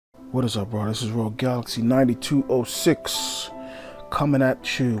What is up, bro? This is Rogue Galaxy 9206 coming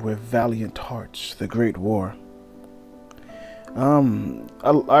at you with Valiant Hearts, the Great War.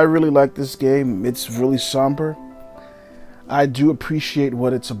 I really like this game. It's really somber. I do appreciate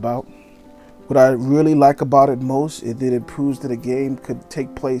what it's about. What I really like about it most is that it proves that a game could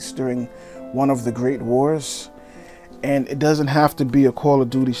take place during one of the Great Wars, and it doesn't have to be a Call of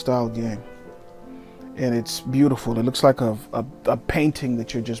Duty style game. And it's beautiful. It looks like a painting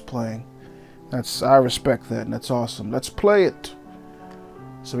that you're just playing. I respect that, and that's awesome. Let's play it.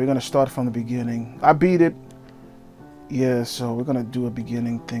 So we're gonna start from the beginning. I beat it. Yeah, so we're gonna do a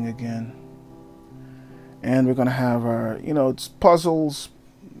beginning thing again. And we're gonna have our, it's puzzles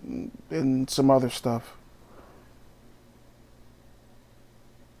and some other stuff.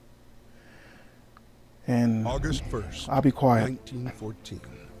 And August 1st, I'll be quiet. 1914.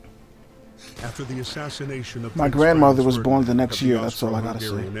 After the assassination of my grandmother was born the next year, that's all I gotta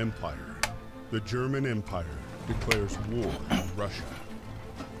say. Empire, the German Empire declares war on Russia.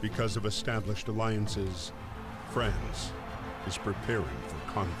 Because of established alliances, France is preparing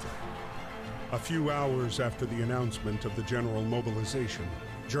for conflict. A few hours after the announcement of the general mobilization,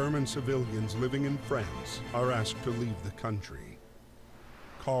 German civilians living in France are asked to leave the country.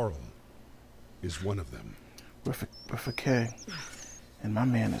 Karl is one of them. With a K. And my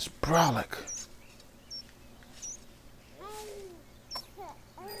man is brolic.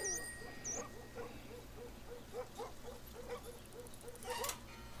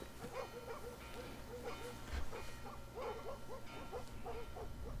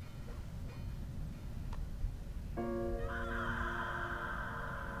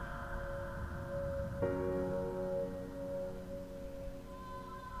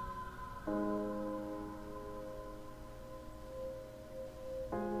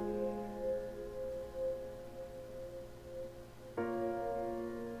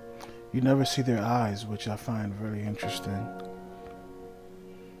 You never see their eyes, which I find really interesting.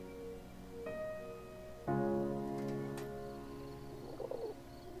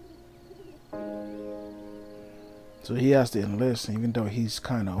 So he has to enlist, even though he's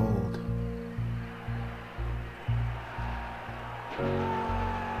kind of old.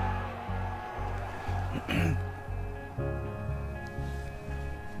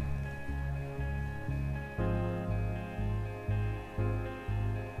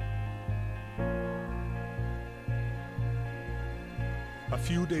 A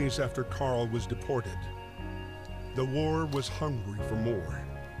few days after Karl was deported, the war was hungry for more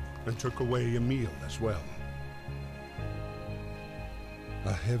and took away Emil as well.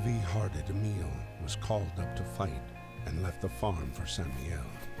 A heavy-hearted Emil was called up to fight and left the farm for Samuel.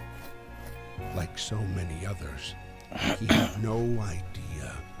 Like so many others, he had no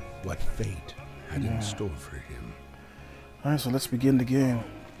idea what fate had in store for him. Alright, so let's begin the game.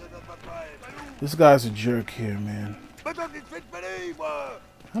 This guy's a jerk here, man.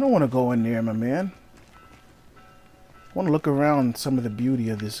 I don't want to go in there, my man. I want to look around some of the beauty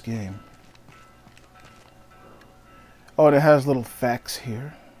of this game. Oh, it has little facts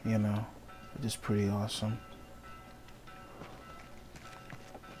here, which is pretty awesome.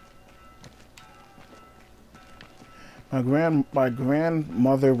 My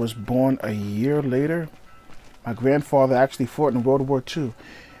grandmother was born a year later. My grandfather actually fought in World War II.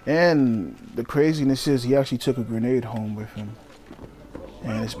 And the craziness is he actually took a grenade home with him.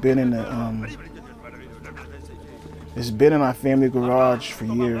 And it's been in our family garage for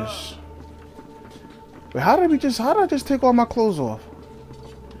years. But how did I just take all my clothes off?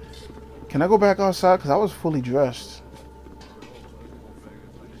 Can I go back outside? Because I was fully dressed.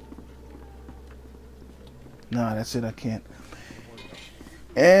 Nah, that's it, I can't.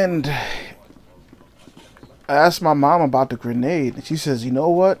 And I asked my mom about the grenade, and she says, "You know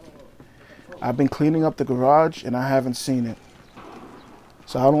what? I've been cleaning up the garage, and I haven't seen it.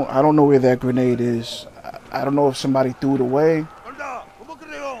 So I don't know where that grenade is. I don't know if somebody threw it away."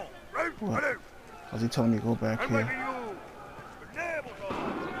 What? Was he telling me to go back here?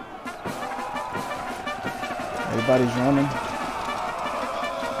 Everybody's running.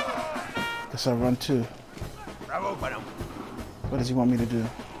 Guess I run too. What does he want me to do?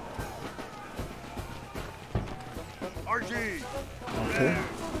 Okay.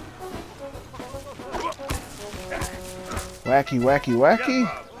 Wacky, wacky, wacky.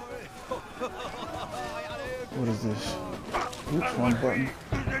 What is this? Oops, wrong button.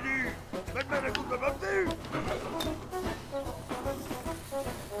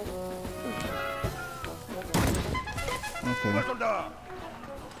 Okay.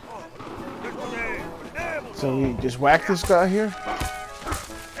 So we just whack this guy here.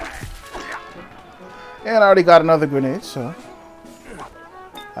 And I already got another grenade, so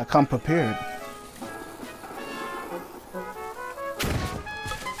I come prepared.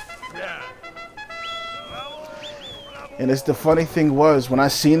 And it's the funny thing was, when I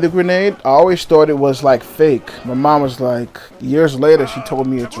seen the grenade, I always thought it was like fake. My mom was like, years later, she told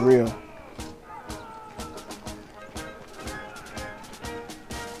me it's real.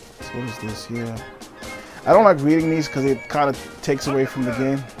 So what is this here? I don't like reading these because it kind of takes away from the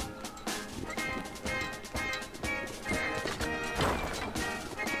game.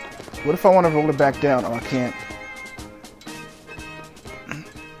 What if I want to roll it back down? Oh, I can't.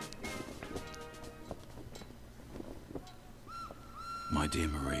 My dear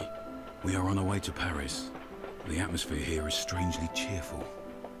Marie, we are on our way to Paris. The atmosphere here is strangely cheerful.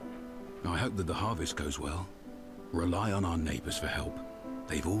 I hope that the harvest goes well. Rely on our neighbors for help.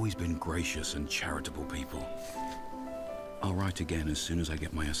 They've always been gracious and charitable people. I'll write again as soon as I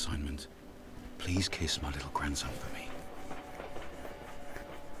get my assignment. Please kiss my little grandson for me.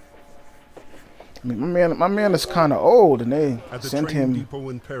 I mean, my man is kind of old, and they at the sent train him. depot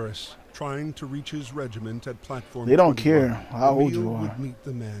in Paris, trying to reach his regiment at platform. They don't 21, care how old you Emile are. would meet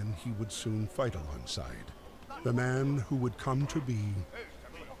the man he would soon fight alongside, the man who would come to be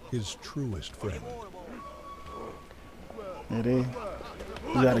his truest friend. Yeah, you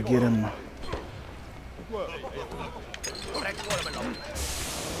gotta get him.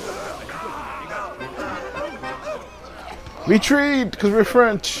 Retreat, because we're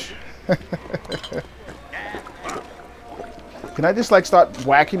French. Can I just like start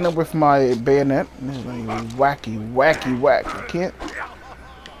whacking them with my bayonet? This is like wacky, wacky, whack. I can't.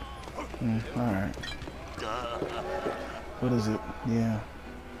 Alright. What is it? Yeah.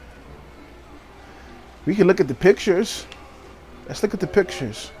 We can look at the pictures. Let's look at the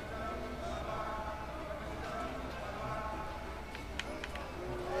pictures.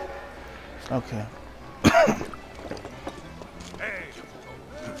 Okay.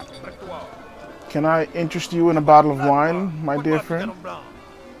 Can I interest you in a bottle of wine, my dear friend?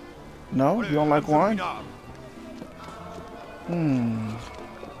 No? You don't like wine?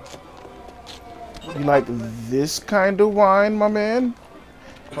 You like this kind of wine, my man?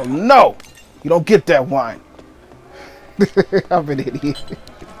 Oh, no! You don't get that wine. I'm an idiot.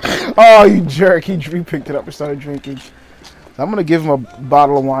 Oh, you jerk. He picked it up and started drinking. So I'm going to give him a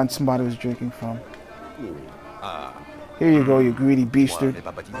bottle of wine somebody was drinking from. Here you go, you greedy beastard.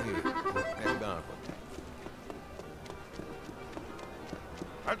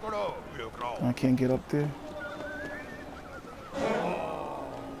 I can't get up there.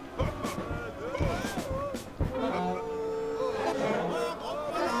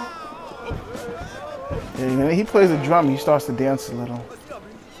 Yeah, he plays the drum, he starts to dance a little.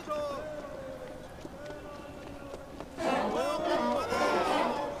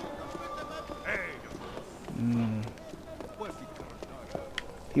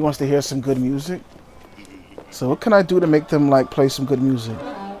 He wants to hear some good music. So what can I do to make them like play some good music?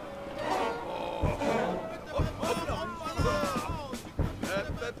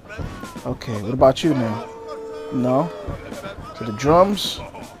 Okay, what about you now? No? So the drums.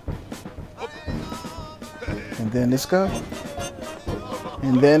 And then this guy.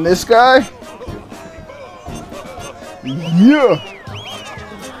 And then this guy. Yeah!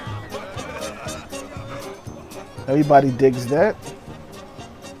 Everybody digs that.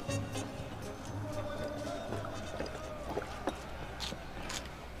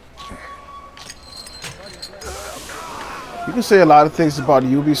 You can say a lot of things about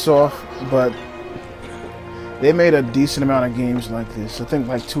Ubisoft, but they made a decent amount of games like this. I think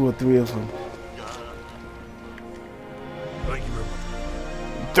like 2 or 3 of them.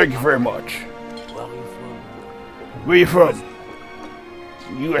 Thank you very much. Where are you from?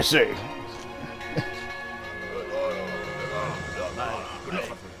 USA.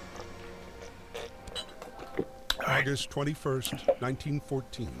 August 21st,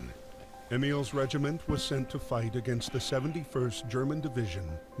 1914. Emile's regiment was sent to fight against the 71st German Division,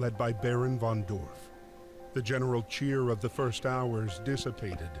 led by Baron von Dorf. The general cheer of the first hours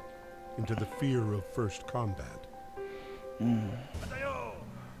dissipated into the fear of first combat.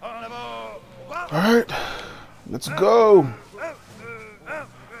 Alright, let's go.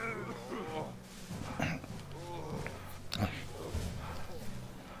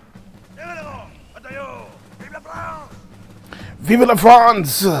 Vive la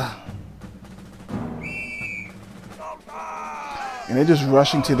France! And they're just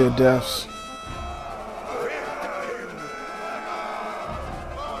rushing to their deaths.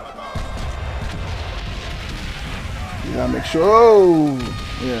 You gotta make sure. Oh,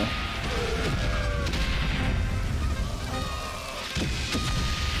 yeah.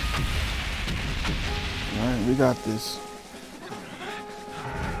 All right, we got this.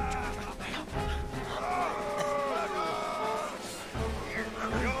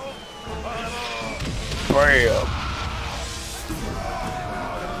 Bam!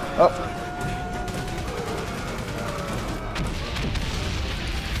 Up.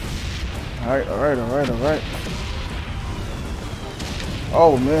 Alright, alright, alright, alright.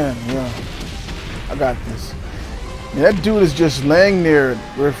 Oh man, yeah. I got this. Man, that dude is just laying there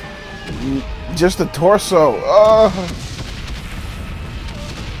with just a torso.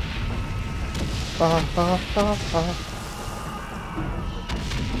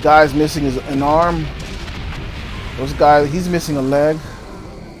 Guy's missing an arm. Those guys, he's missing a leg.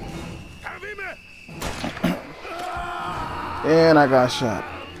 And I got shot.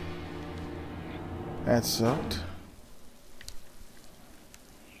 That sucked.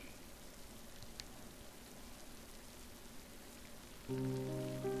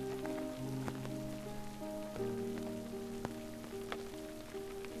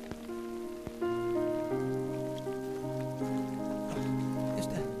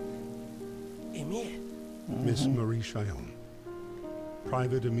 Miss Marie Chillon.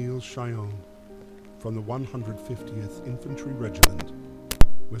 Private Emile Chillon from the 150th Infantry Regiment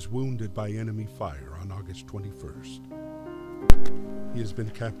was wounded by enemy fire on August 21st. He has been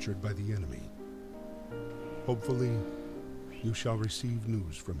captured by the enemy. Hopefully, you shall receive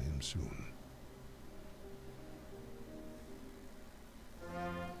news from him soon.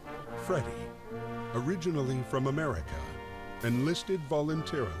 Freddy, originally from America, enlisted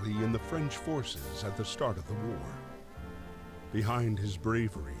voluntarily in the French forces at the start of the war. Behind his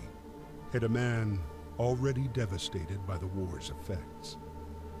bravery hid a man already devastated by the war's effects.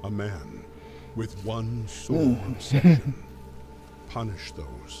 A man with one sole obsession: punish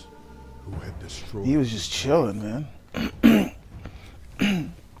those who had destroyed. He was just chilling, man.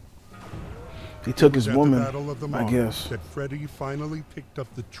 He took his woman, I guess. That Freddy finally picked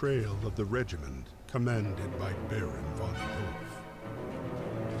up the trail of the regiment commanded by Baron von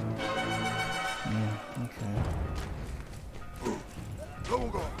Okay.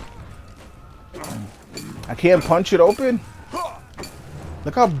 I can't punch it open?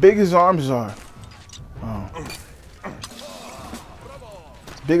 Look how big his arms are. Oh.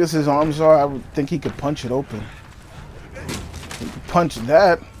 As big as his arms are, I would think he could punch it open. He could punch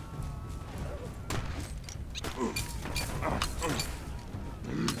that.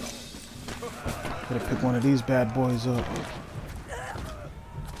 Gotta pick one of these bad boys up.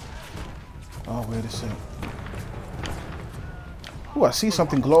 Oh, wait a sec. Ooh, I see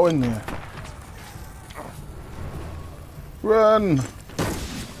something glowing there. Run!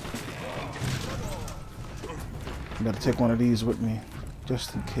 I gotta take one of these with me,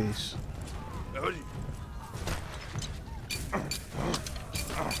 just in case.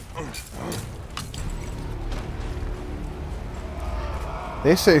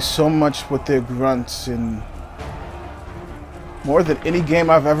 They say so much with their grunts in more than any game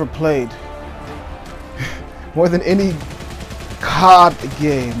I've ever played. More than any COD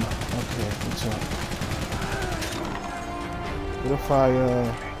game. Okay, what's up? What if I,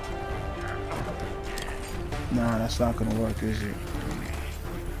 Nah, that's not gonna work, is it?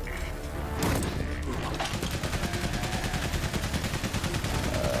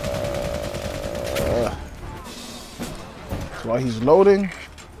 So while he's loading,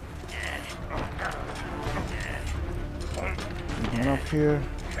 going up here.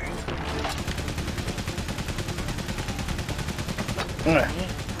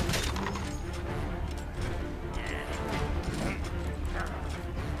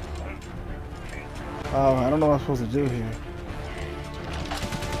 Oh, I don't know what I'm supposed to do here.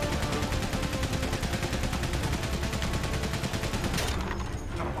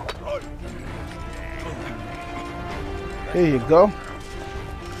 There you go.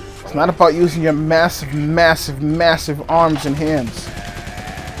 It's not about using your massive, massive, massive arms and hands.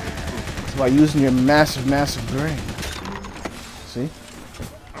 It's about using your massive, massive brain. See?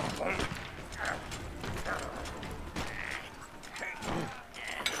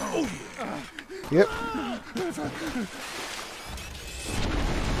 Yep.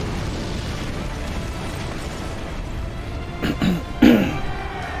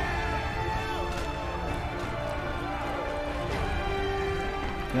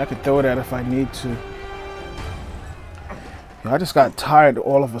 I could throw that if I need to. I just got tired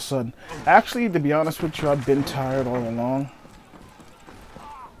all of a sudden. Actually, to be honest with you, I've been tired all along.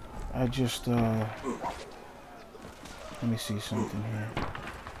 I just, let me see something here.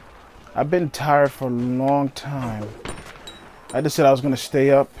 I've been tired for a long time. I just said I was going to stay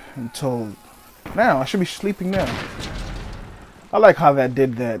up until now. I should be sleeping now. I like how that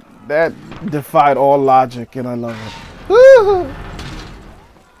did that. That defied all logic, and I love it. Woo-hoo!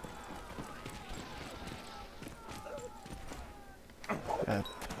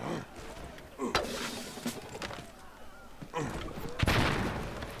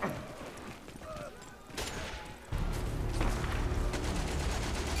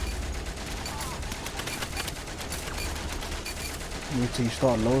 Wait till you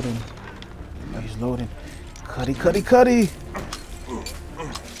start loading. Oh, he's loading. Cuddy, cuddy, cuddy!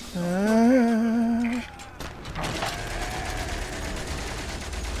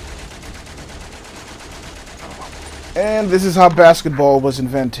 And this is how basketball was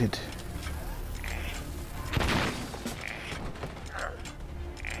invented.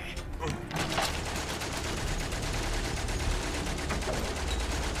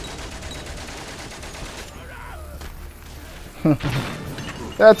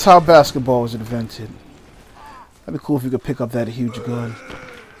 That's how basketball was invented. That'd be cool if you could pick up that huge gun.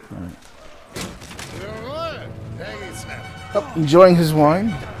 Right. Oh, enjoying his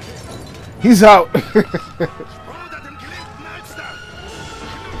wine. He's out.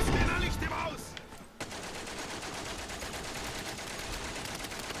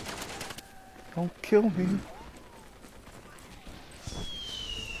 Don't kill me.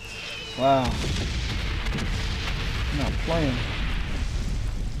 Wow. I'm not playing.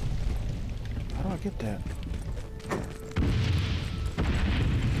 How do I get that?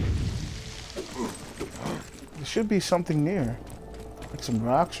 There should be something near. Like some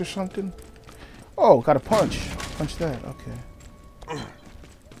rocks or something. Oh, got a punch. Punch that. Okay.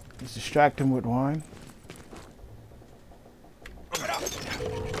 Let's distract him with wine.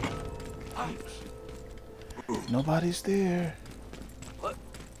 Nobody's there.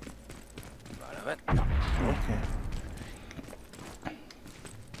 Okay.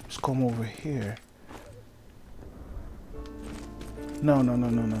 Let's come over here. No, no, no,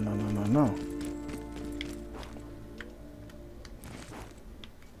 no, no, no, no, no, no.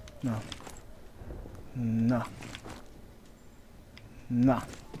 No. No. No.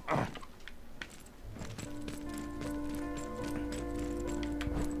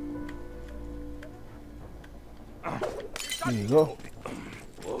 There you go.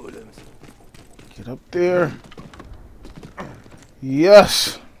 Get up there.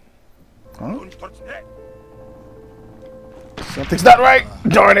 Yes. Huh? Something's not right.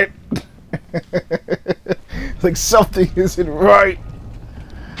 Darn it. Like something isn't right.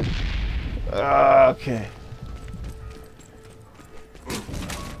 Okay.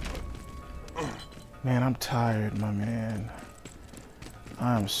 Man, I'm tired, my man.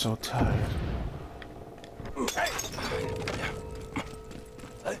 I'm so tired.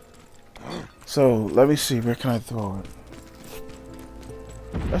 So, let me see. Where can I throw it?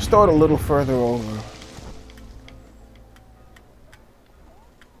 Let's throw it a little further over.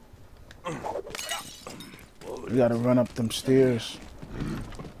 We gotta run up them stairs.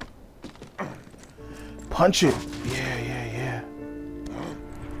 Punch it. Yeah, yeah, yeah.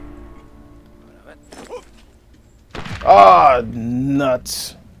 Ah,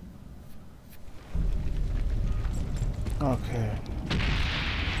 nuts. Okay.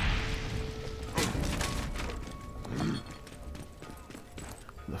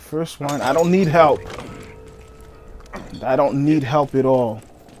 The first one, I don't need help. I don't need help at all.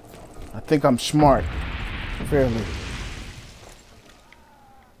 I think I'm smart. Fairly.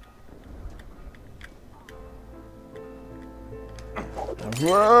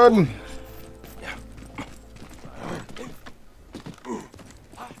 Run!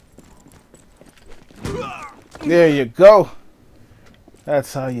 There you go.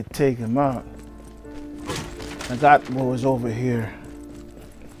 That's how you take him out. I got what was over here.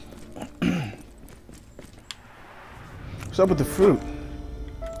 What's up with the fruit?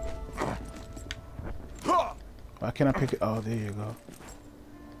 Why can't I pick it? Oh, there you go.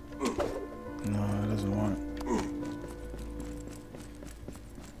 No, it doesn't want it.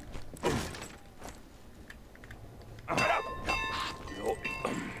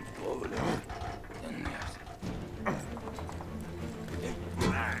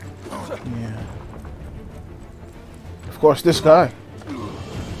 Yeah. Of course, this guy.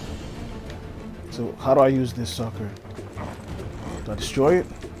 So, how do I use this sucker? Do I destroy it?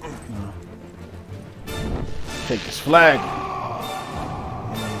 No. Take this flag.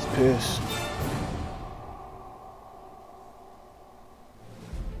 Yeah, he's pissed.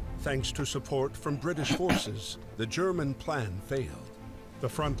 Thanks to support from British forces, the German plan failed. The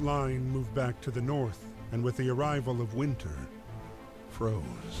front line moved back to the north, and with the arrival of winter, froze.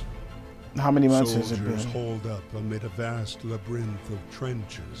 How many months has it Soldiers been? holed up amid a vast labyrinth of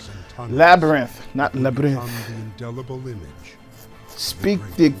trenches and tunnels. Labyrinth, not Become labyrinth. the indelible image. Speak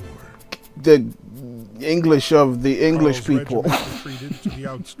Great the War. English of the English Karl's people. regiment retreated to the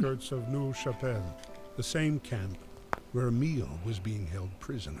outskirts of Neuve-Chapelle, the same camp where Emile was being held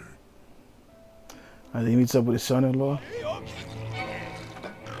prisoner. I think he meets up with his son-in-law.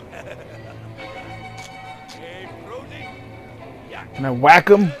 Can I whack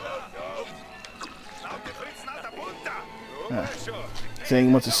him? Saying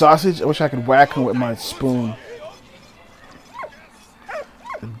he wants a sausage? I wish I could whack him with my spoon.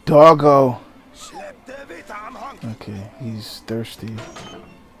 The doggo. Okay, he's thirsty.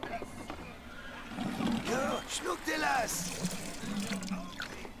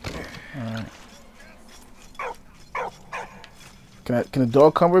 Alright. Can a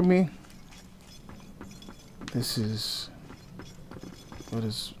dog come with me? This is... What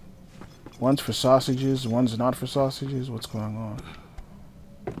is... One's for sausages, one's not for sausages. What's going on?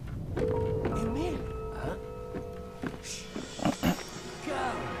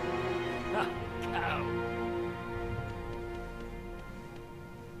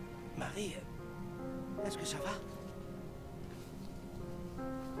 Marie, est-ce que ça va?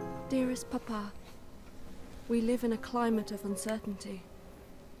 Dearest Papa, we live in a climate of uncertainty.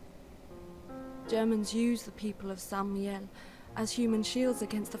 Germans use the people of Saint-Mihiel as human shields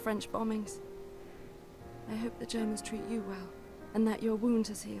against the French bombings. I hope the Germans treat you well, and that your wound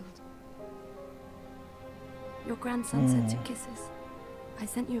has healed. Your grandson sent you kisses. I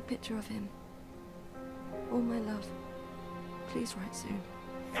sent you a picture of him. All my love. Please write soon.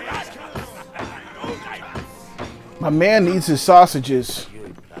 My man needs his sausages.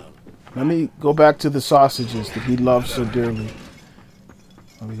 Let me go back to the sausages that he loves so dearly.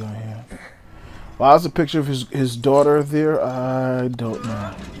 What we got here? Why is a picture of his daughter there? I don't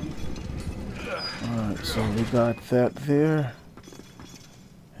know. Alright, so we got that there.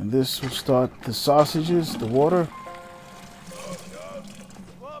 And this will start the sausages, the water.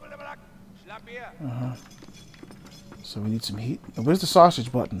 So we need some heat. Now, where's the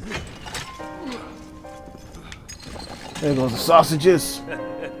sausage button? There goes the sausages.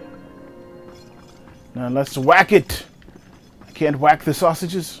 Now let's whack it. I can't whack the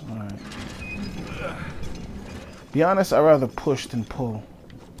sausages. All right. Be honest, I'd rather push than pull.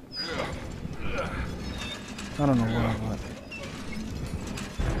 I don't know why,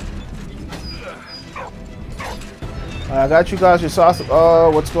 but I got you guys your sausage. Oh,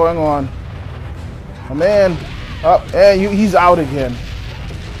 what's going on? Oh man. Oh, and he's out again.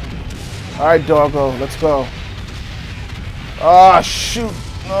 All right, doggo, let's go. Ah, oh, shoot.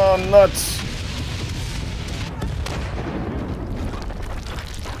 Oh, nuts.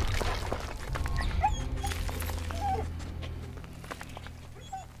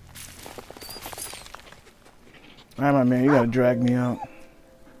 All right, my man, you gotta drag me out.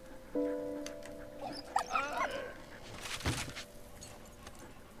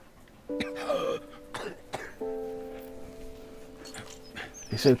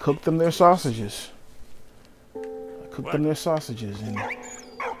 They said cook them their sausages. Cook them their sausages. And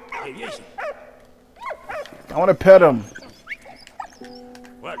I want to pet them.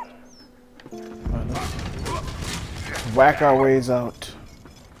 Right, let's whack our ways out.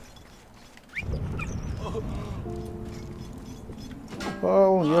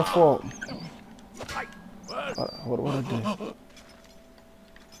 Oh, your fault. What do I do?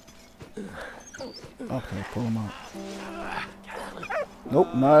 Okay, pull him out.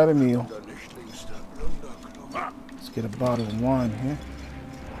 Nope, not a meal. Let's get a bottle of wine here.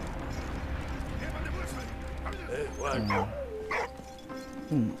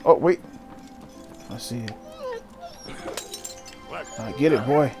 Oh, wait. I see it. I get it,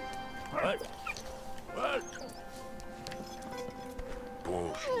 boy.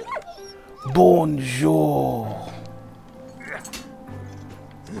 Bonjour.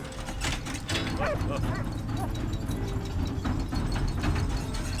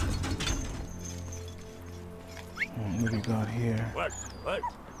 What do we got here?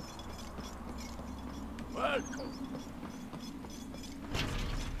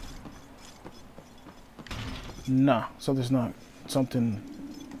 Nah, something's not. Something.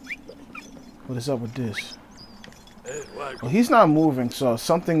 What is up with this? Well, he's not moving, so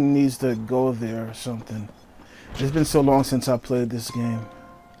something needs to go there or something. It's been so long since I played this game.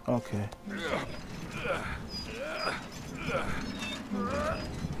 Okay.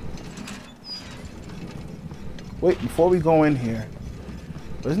 Wait, before we go in here,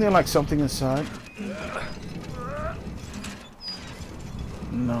 isn't there like something inside?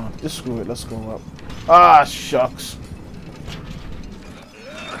 No, just screw it. Let's go up. Ah, shucks.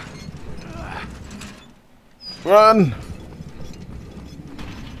 Run!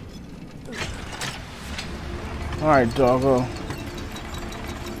 Alright, doggo.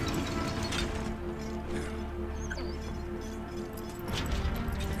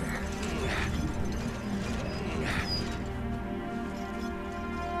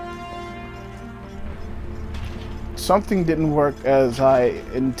 Something didn't work as I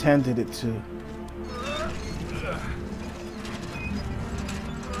intended it to.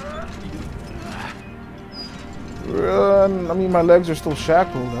 I mean, my legs are still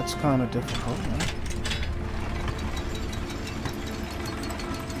shackled. That's kind of difficult, man.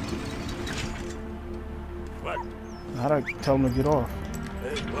 How do I tell him to get off?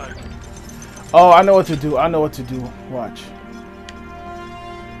 Oh, I know what to do. I know what to do. Watch.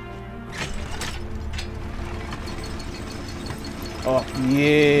 Oh,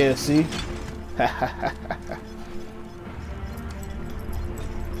 yeah, see?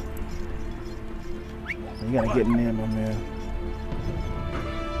 You gotta get in there, my man.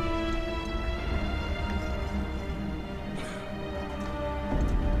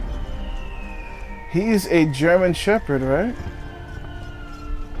 He's a German Shepherd, right?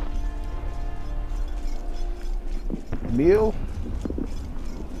 Meal?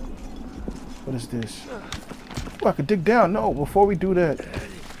 What is this? Oh, I could dig down. No, before we do that.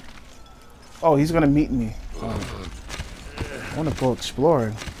 Oh, he's gonna meet me. Oh. I wanna go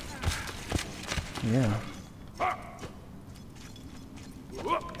exploring. Yeah.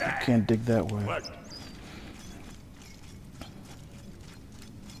 I can't dig that way.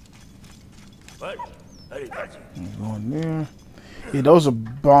 I'm going there. Yeah, those are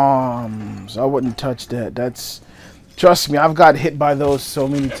bombs. I wouldn't touch that. That's... Trust me, I've got hit by those so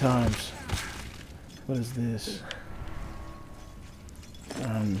many times. What is this?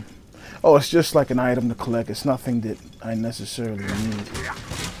 Oh, it's just like an item to collect. It's nothing that I necessarily need.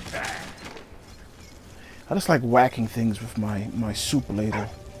 I just like whacking things with my soup ladle.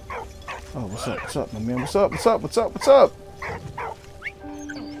 Oh, what's up? What's up, my man? What's up? What's up? What's up? What's up?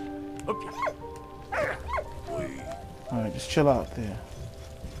 Alright, just chill out there.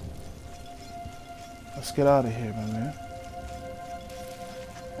 Let's get out of here, my man.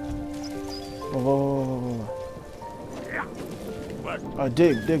 Whoa, whoa, whoa, whoa, whoa. Alright,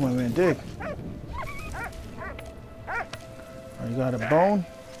 dig, my man, dig. Oh, you got a bone?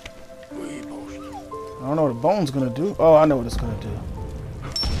 I don't know what a bone's gonna do. Oh, I know what it's gonna do.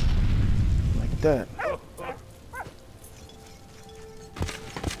 Like that.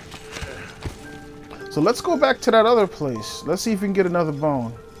 So let's go back to that other place. Let's see if we can get another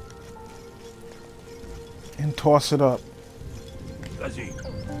bone. And toss it up. Let's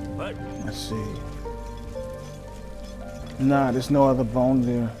see. Nah, there's no other bone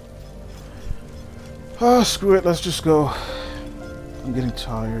there. Oh, screw it. Let's just go. I'm getting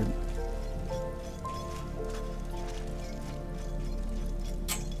tired.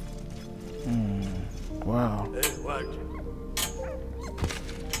 Wow.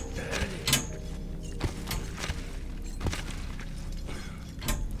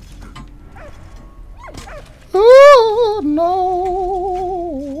 Oh,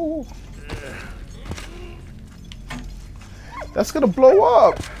 no. That's gonna blow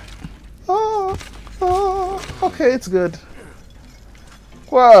up. Oh, okay, it's good.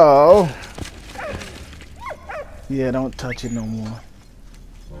 Wow. Yeah, don't touch it no more.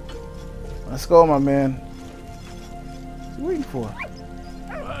 Let's go, my man. What's he waiting for?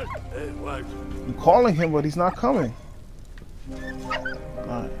 I'm calling him, but he's not coming.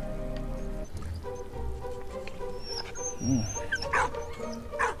 Alright.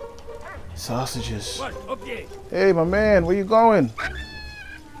 Sausages. Hey, my man, where you going?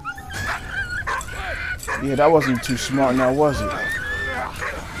 Yeah, that wasn't too smart now, was it?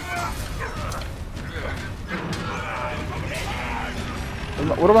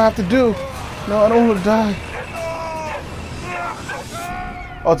 What do I have to do? No, I don't want to die.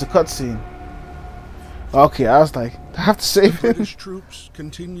 Oh, it's a cutscene. Okay, I was like, I have to save him. British troops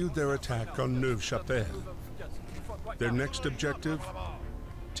continued their attack on Neuve-Chapelle. Their next objective,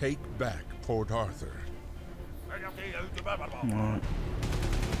 take back Port Arthur. Right.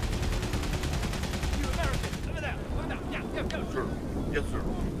 Yes, sir.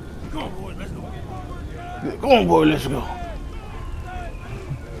 Go on, boy, let's go. Yeah, go on, boy, let's go.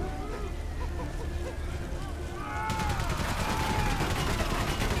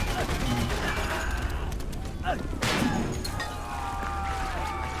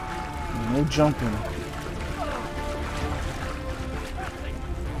 No jumping.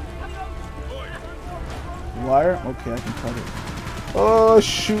 Wire? Okay, I can cut it. Oh,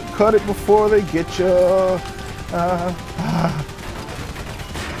 shoot, cut it before they get you.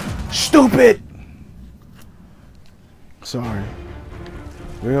 Stupid! Sorry.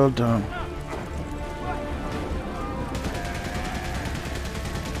 Real dumb.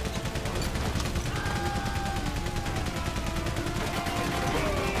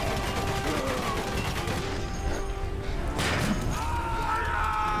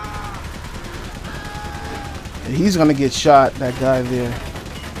 He's gonna get shot, that guy there.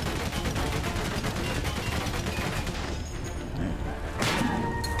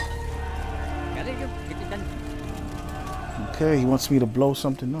 Okay, he wants me to blow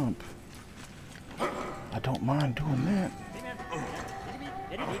something up. I don't mind doing that.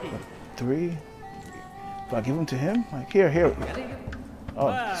 3. Do I give them to him? Like, here.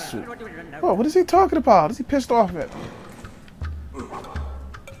 Oh, shoot. Oh, what is he talking about? Is he pissed off at?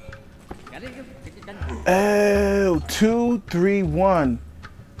 Oh, 2, 3, 1.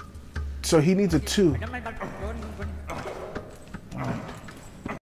 So he needs a 2.